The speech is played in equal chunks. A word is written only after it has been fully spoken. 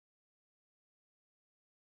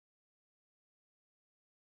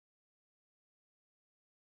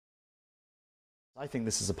I think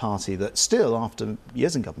this is a party that still, after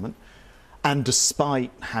years in government, and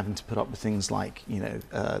despite having to put up with things like,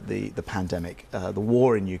 the pandemic, the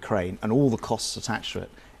war in Ukraine, and all the costs attached to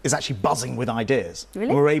it, is actually buzzing with ideas. Really?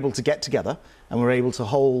 And we're able to get together, and we're able to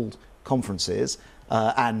hold conferences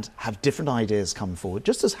and have different ideas come forward,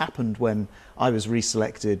 just as happened when I was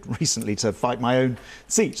reselected recently to fight my own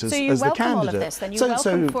seat as the candidate. So you welcome all of this, then? You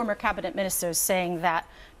welcome former cabinet ministers saying that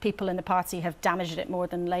people in the party have damaged it more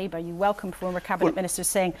than Labour. You welcome former cabinet ministers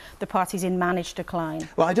saying the party's in managed decline.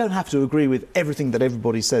 Well, I don't have to agree with everything that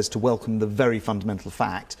everybody says to welcome the very fundamental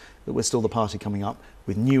fact that we're still the party coming up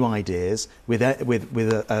with new ideas, with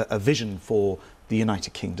a vision for the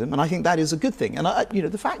United Kingdom, and I think that is a good thing. And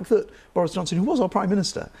the fact that Boris Johnson, who was our Prime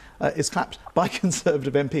Minister, is clapped by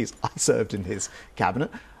Conservative MPs, I served in his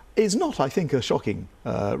cabinet, is not, I think, a shocking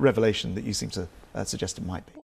revelation that you seem to suggest it might be.